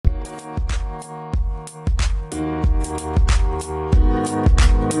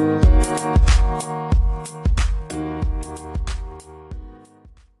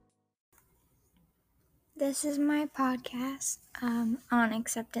This is my podcast on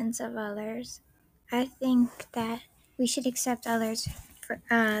acceptance of others. I think that we should accept others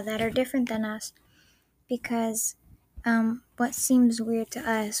that are different than us because what seems weird to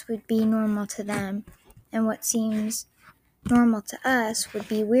us would be normal to them, and what seems normal to us would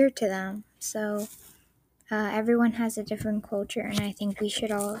be weird to them. So everyone has a different culture, and I think we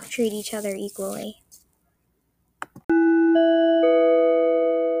should all treat each other equally.